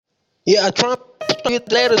Yeah, Trump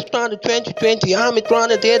letters trying to 2020. I'm trying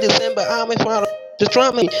to day December. I'm trying to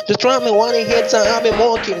try me. One heads I've been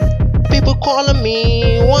walking. People calling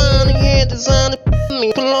me. One head is on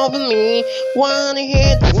me. People loving me. One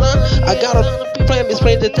head is on. I got a friend, is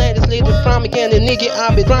friend that night is leaving from me. Can the nigga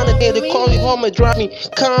I be trying to get the call me home and drive me.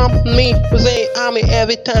 Come me. Say I'm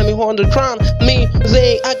every time you want to drown me.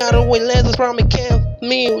 Say I got away letters from me. Can't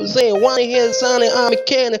me say one here son I'm a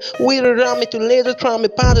can we around me to later try me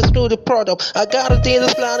pass through the product. I gotta take the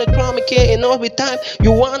slide and try me can and every time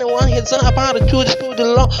you wanna one hit son about to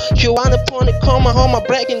the law. You wanna point it come home my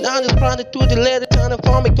breaking down just trying to do the letter trying to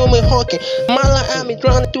form me coming hawking. My life I'm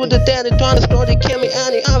trying to do the daddy trying to start the camera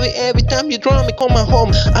and every time you draw me come home.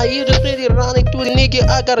 I hear the city running to the nigga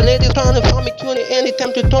I got a lady trying to form me tuning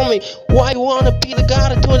anytime to tell me why you wanna be the guy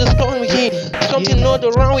to the storm here. Something not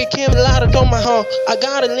wrong we came a lot of my home. I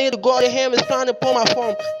got a little God in him is trying to pull my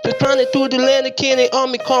phone. Just trying to do the land of Kenny on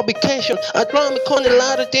me complication. I try me calling a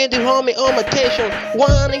lot of things to hold me on my tension.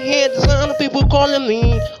 One head the sound of people calling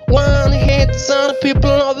me. One head the sound of people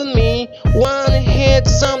loving me. One head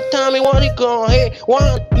sometime you want to go. Hey,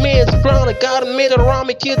 1 minute strong. I got a minute around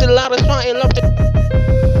me. Killed a lot of trying love to.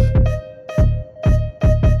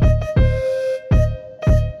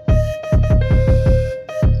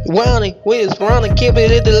 Running, with running, keep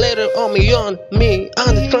it in the letter on me, on me.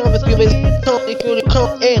 I'm the strongest, give it something to the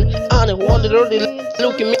come in. I don't want to really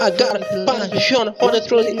look at me, I got a passion for the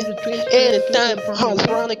truth. Anytime, how's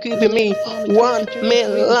running, keeping me. 1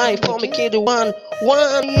 man life for me, kid, one.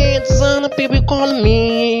 One head, son of people calling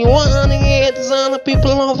me. One head, son of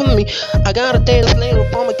people loving me. I got a dance later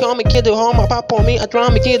for me, call me, kid, home, my pop on me. I try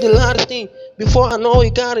me, kid, a lot of things. Before I know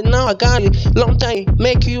you got it, now I got it. Long time,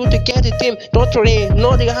 make you to get it, team. Don't worry,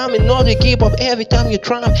 no the harm, no the give up. Every time you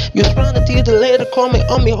try, you're trying to till the later coming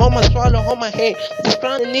on me, on my swallow, on my head. Just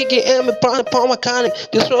trying to nigga and me, upon my conic.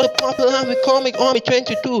 Just so the popular me comic on me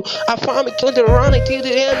 22. I found me to the running till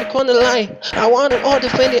the end, me corner line. I wanted all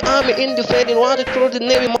defending army in defending, wanted through the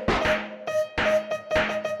navy.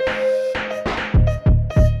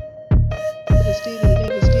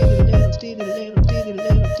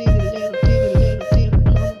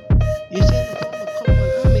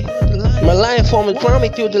 My life from a crummy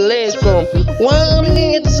to the legs from 1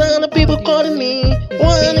 head sound of people calling me.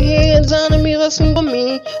 1 head sound of me listening for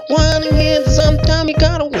me. 1 head sometime you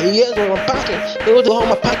got away. Yes, on my pocket. Go to hold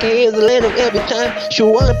my pocket is the lady every time. She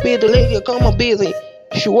wanna be the lady, come on busy.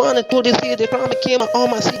 She wanted to the city, from me came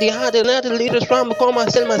on my city. Had another leaders from me, come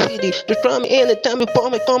and sell my city. They from me anytime before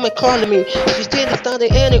me, come and calling me. She still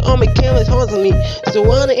started any on me, cameras hustle me. So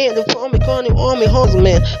one end for me, calling on me, hustle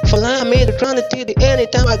man. For line me, they trying to tell the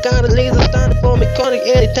anytime. I got a laser started for me, calling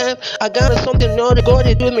anytime. I got something new to go,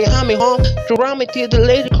 they do me, I'm me home. To run me till the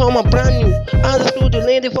lady come on brand new. I just do the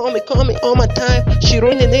lady for me, coming on my time. She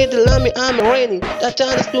really need to love me, I'm raining. That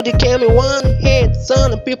time the studio came in 1 head,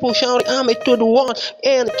 son, and people shouting, I'm to the wall.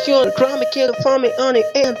 And kill the drama kid for me on the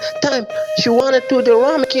end time. She wanted to the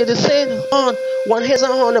drama kid to say on 1 head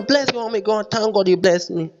on the bless you on me, God, thank God you bless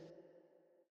me.